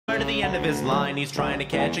to the end of his line, he's trying to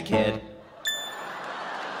catch a kid.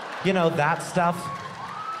 You know, that stuff.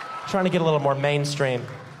 Trying to get a little more mainstream.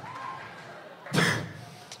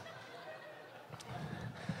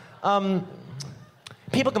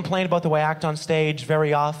 People complain about the way I act on stage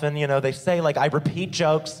very often. You know, they say, like, I repeat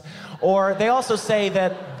jokes. Or they also say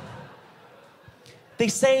that... They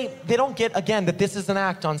say they don't get, again, that this is an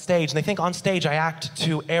act on stage. And they think on stage I act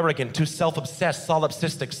too arrogant, too self-obsessed,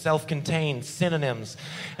 solipsistic, self-contained, synonyms.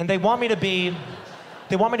 And they want me to be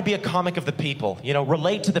a comic of the people, you know,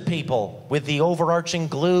 relate to the people with the overarching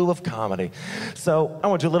glue of comedy. So I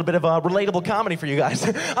want to do a little bit of relatable comedy for you guys.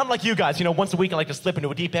 Unlike you guys, you know, once a week I like to slip into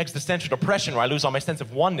a deep existential depression where I lose all my sense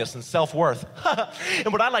of oneness and self-worth.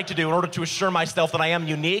 And what I like to do in order to assure myself that I am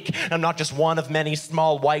unique, and I'm not just one of many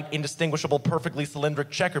small, white, indistinguishable, perfectly cylindric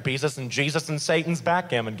checker pieces in Jesus and Satan's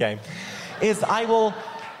backgammon game, is I'll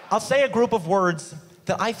say a group of words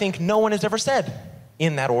that I think no one has ever said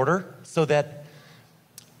in that order, so that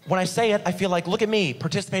when I say it, I feel like, look at me,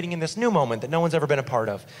 participating in this new moment that no one's ever been a part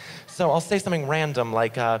of. So I'll say something random,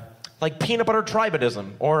 like peanut butter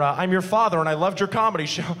tribadism, or I'm your father and I loved your comedy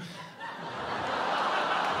show.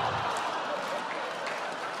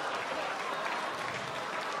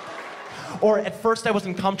 Or at first I was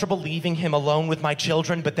uncomfortable leaving him alone with my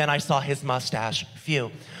children, but then I saw his mustache. Phew.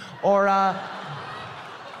 Or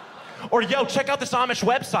yo, check out this Amish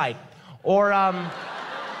website. Or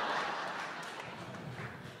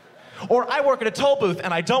I work at a toll booth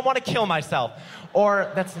and I don't want to kill myself.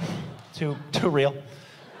 Or that's too real.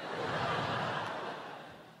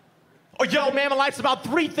 Or yo, man, my life's about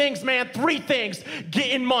three things, man, three things.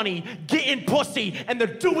 Getting money, getting pussy, and the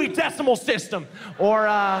Dewey Decimal System. Or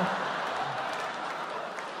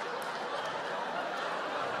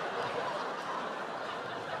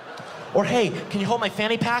hey, can you hold my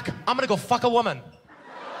fanny pack? I'm gonna go fuck a woman.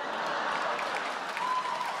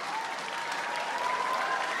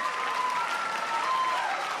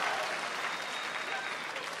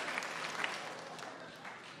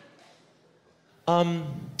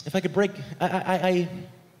 If I could break, I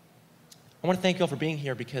want to thank you all for being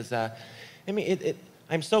here because,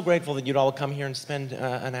 I'm so grateful that you'd all come here and spend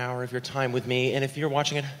an hour of your time with me. And if you're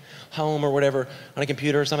watching at home or whatever, on a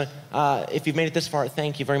computer or something, if you've made it this far,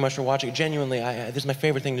 thank you very much for watching. Genuinely, this is my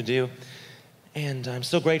favorite thing to do. And I'm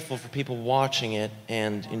so grateful for people watching it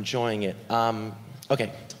and enjoying it.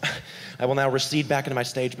 Okay, I will now recede back into my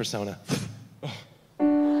stage persona.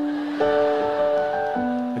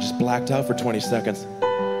 I just blacked out for 20 seconds.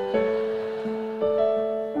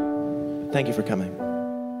 Thank you for coming.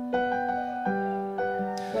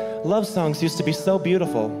 Love songs used to be so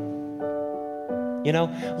beautiful. You know,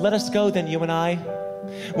 let us go then, you and I,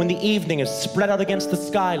 when the evening is spread out against the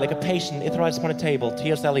sky like a patient Ithrides upon a table.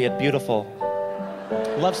 T.S. Eliot, beautiful.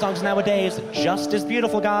 Love songs nowadays, just as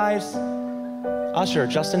beautiful, guys. Usher,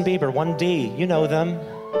 Justin Bieber, 1D, you know them.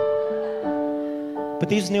 But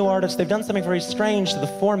these new artists, they've done something very strange to the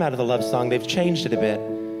format of the love song. They've changed it a bit.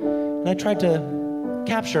 And I tried to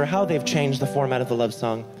capture how they've changed the format of the love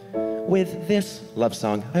song with this love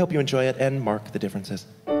song. I hope you enjoy it and mark the differences.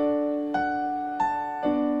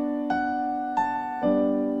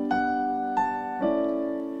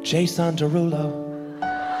 Jason Derulo.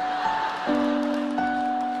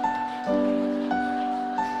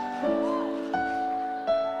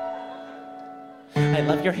 I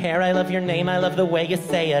love your hair, I love your name, I love the way you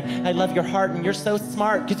say it. I love your heart and you're so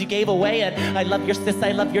smart cause you gave away it. I love your sis,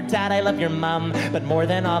 I love your dad, I love your mom. But more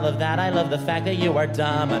than all of that, I love the fact that you are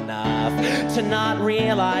dumb enough to not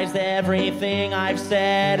realize everything I've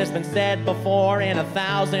said has been said before in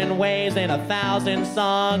 1,000 ways, in 1,000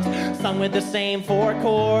 songs, sung with the same 4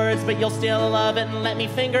 chords, but you'll still love it and let me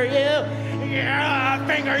finger you. Yeah,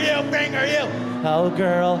 finger you, finger you. Oh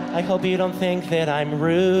girl, I hope you don't think that I'm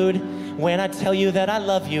rude when I tell you that I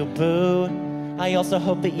love you, boo. I also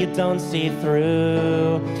hope that you don't see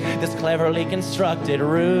through this cleverly constructed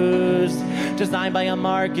ruse designed by a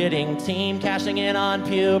marketing team cashing in on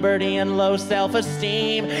puberty and low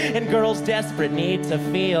self-esteem and girls' desperate need to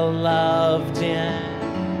feel loved in.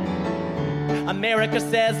 America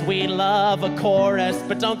says we love a chorus,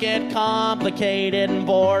 but don't get complicated and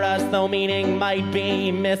bore us, though meaning might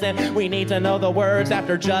be missing. We need to know the words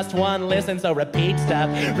after just one listen, so repeat stuff,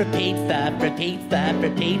 repeat stuff, repeat stuff,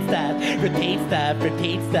 repeat stuff, repeat stuff,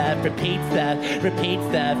 repeat stuff, repeat stuff, repeat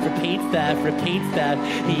stuff, repeat stuff, repeat stuff.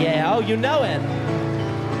 Yeah, oh, you know it.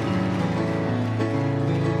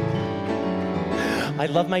 I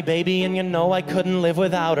love my baby and you know I couldn't live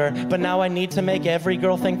without her. But now I need to make every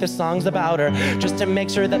girl think this song's about her, just to make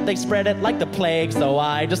sure that they spread it like the plague. So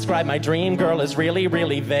I describe my dream girl as really,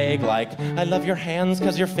 really vague. Like, I love your hands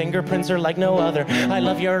cause your fingerprints are like no other. I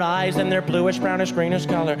love your eyes and their bluish, brownish, greenish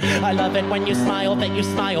color. I love it when you smile, that you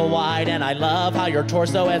smile wide. And I love how your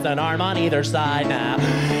torso has an arm on either side. Now,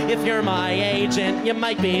 if you're my agent, you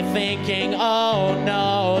might be thinking, oh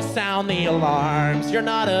no, sound the alarms. You're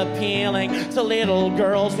not appealing to little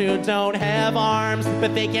girls who don't have arms,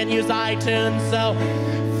 but they can use iTunes, so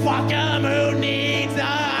fuck 'em, who needs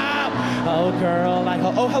 'em? Oh girl,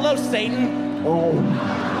 oh hello Satan. Oh,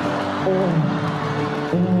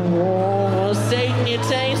 Satan, you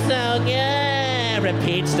taste so good.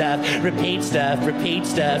 Repeat stuff, repeat stuff, repeat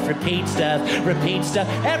stuff, repeat stuff, repeat stuff.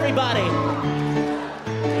 Everybody.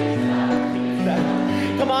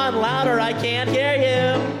 Come on, louder, I can't hear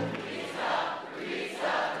you.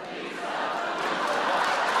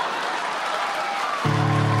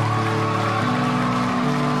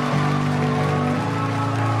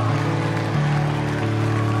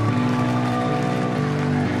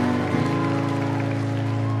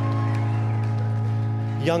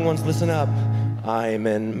 Young ones, listen up. I'm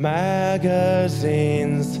in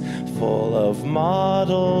magazines full of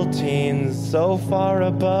model teens so far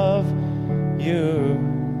above you.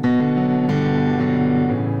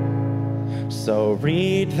 So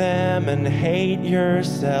read them and hate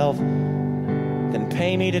yourself, then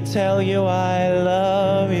pay me to tell you I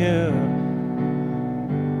love you.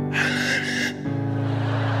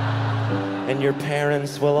 And your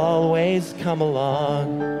parents will always come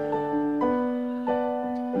along,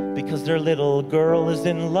 because their little girl is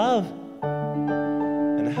in love.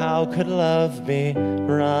 And how could love be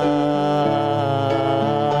wrong?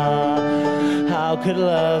 How could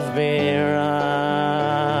love be wrong?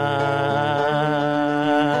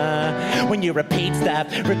 When you repeat stuff,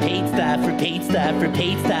 repeat stuff, repeat stuff,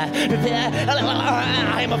 repeat stuff.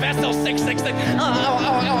 I am a vessel 666.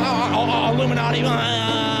 Illuminati. We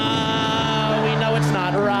know it's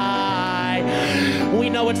not right. We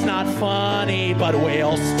know it's not funny, but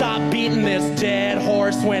we'll stop beating this dead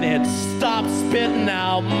horse when it stops spitting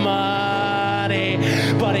out money.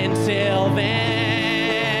 But until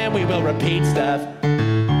then, we will repeat stuff.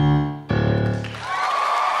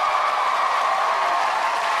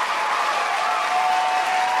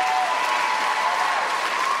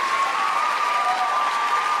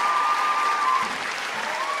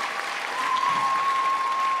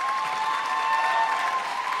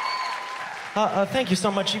 Thank you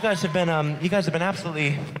so much. You guys have been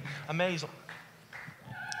absolutely amazing.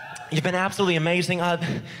 You've been absolutely amazing.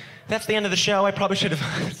 That's the end of the show. I probably should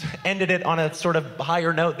have ended it on a sort of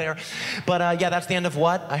higher note there. But yeah, that's the end of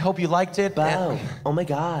what? I hope you liked it. Bo, oh my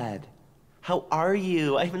God. How are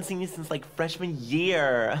you? I haven't seen you since like freshman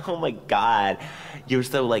year. Oh my God. You were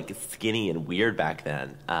so like skinny and weird back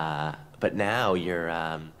then. But now you're,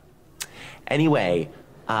 anyway,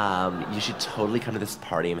 you should totally come to this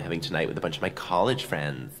party I'm having tonight with a bunch of my college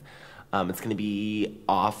friends. It's gonna be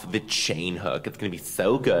off the chain hook. It's gonna be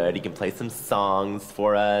so good. You can play some songs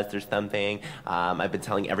for us or something. I've been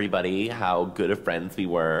telling everybody how good of friends we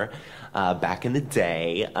were back in the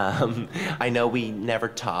day. I know we never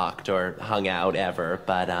talked or hung out ever,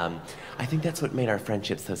 but I think that's what made our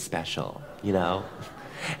friendship so special, you know?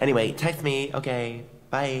 Anyway, text me. Okay,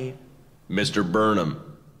 bye. Mr.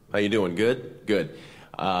 Burnham, how you doing? Good? Good.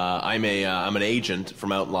 I'm an agent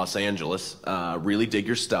from out in Los Angeles. Really dig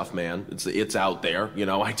your stuff, man. It's out there, you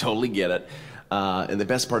know. I totally get it. And the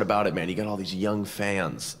best part about it, man, you got all these young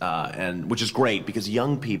fans, and which is great because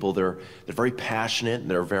young people they're very passionate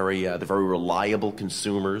and they're very reliable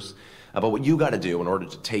consumers. But what you got to do in order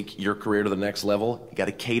to take your career to the next level, you got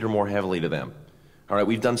to cater more heavily to them. All right,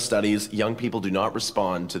 we've done studies. Young people do not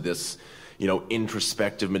respond to this, you know,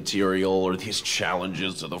 introspective material or these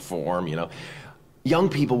challenges to the form, you know. Young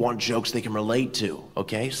people want jokes they can relate to,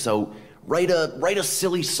 okay? So write a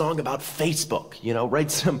silly song about Facebook, you know?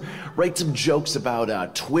 Write some jokes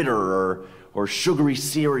about Twitter or sugary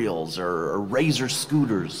cereals or Razor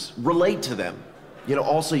scooters. Relate to them. You know,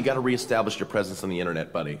 also you gotta reestablish your presence on the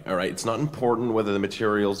internet, buddy, all right? It's not important whether the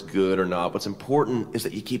material's good or not. What's important is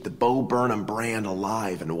that you keep the Bo Burnham brand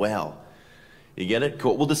alive and well. You get it?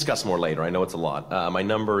 Cool, we'll discuss more later. I know it's a lot. My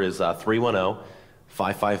number is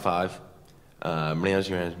 310-555.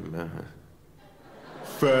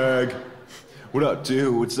 Fag. What up,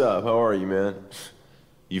 dude? What's up? How are you, man?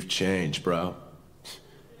 You've changed, bro.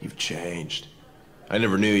 You've changed. I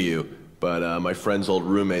never knew you, but my friend's old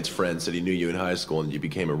roommate's friend said he knew you in high school and you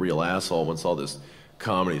became a real asshole once all this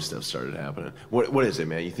comedy stuff started happening. What is it,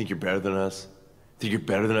 man? You think you're better than us?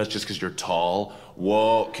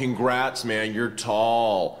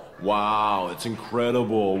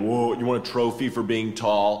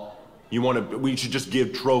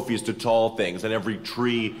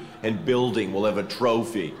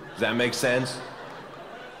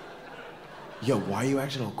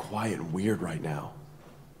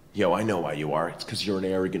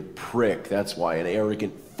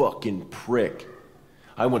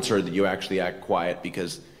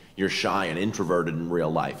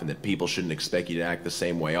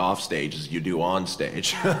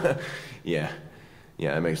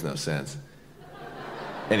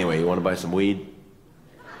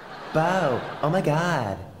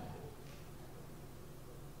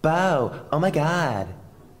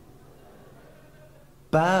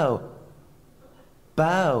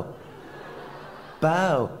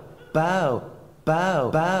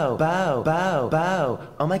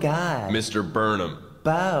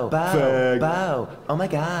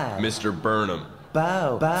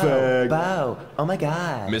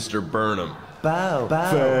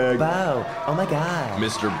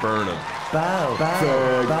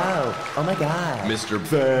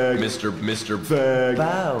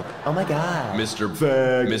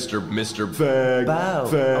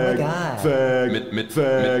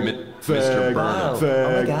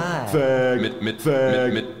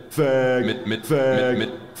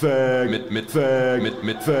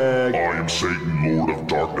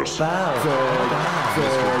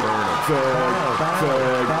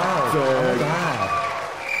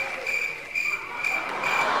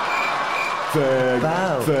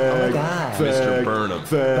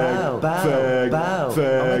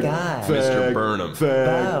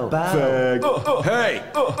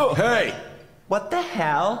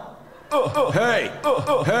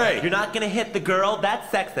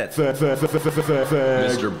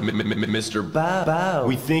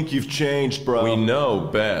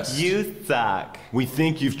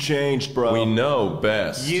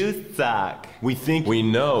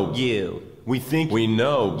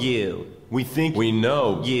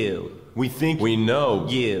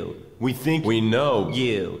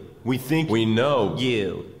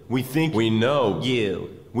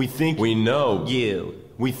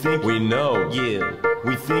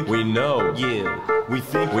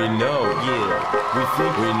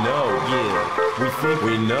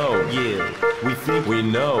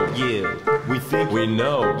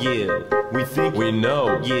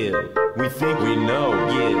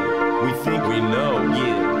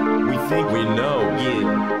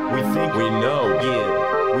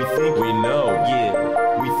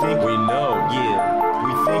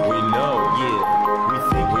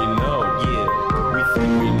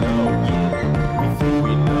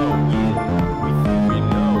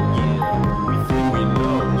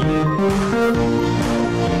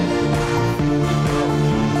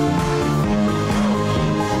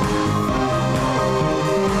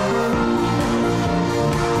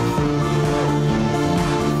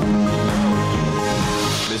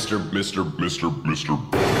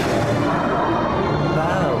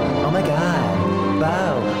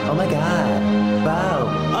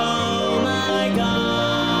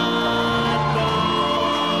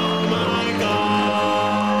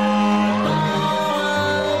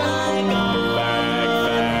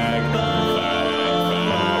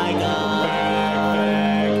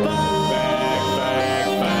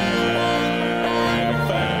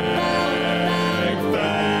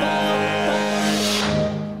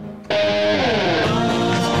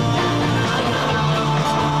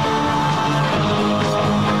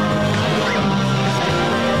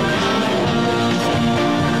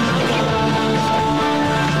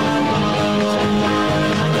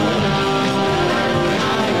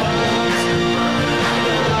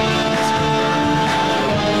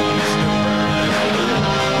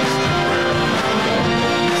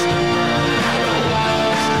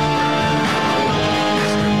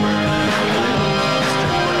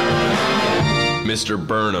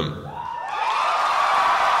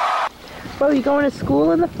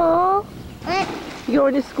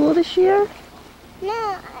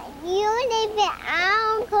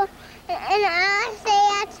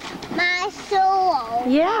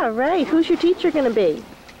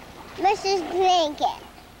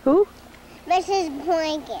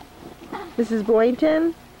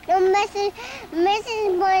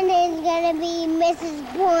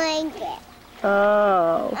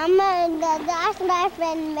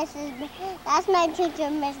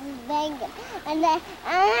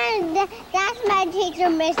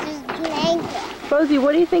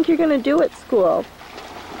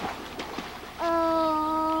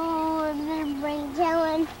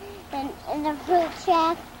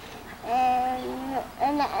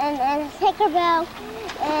 and Tinkerbell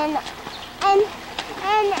and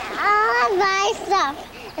all my stuff.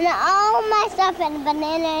 And all my stuff and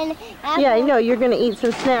banana and apple. Yeah, I know you're going to eat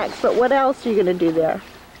some snacks, but what else are you going to do there?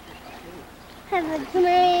 Have a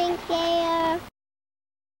drink there.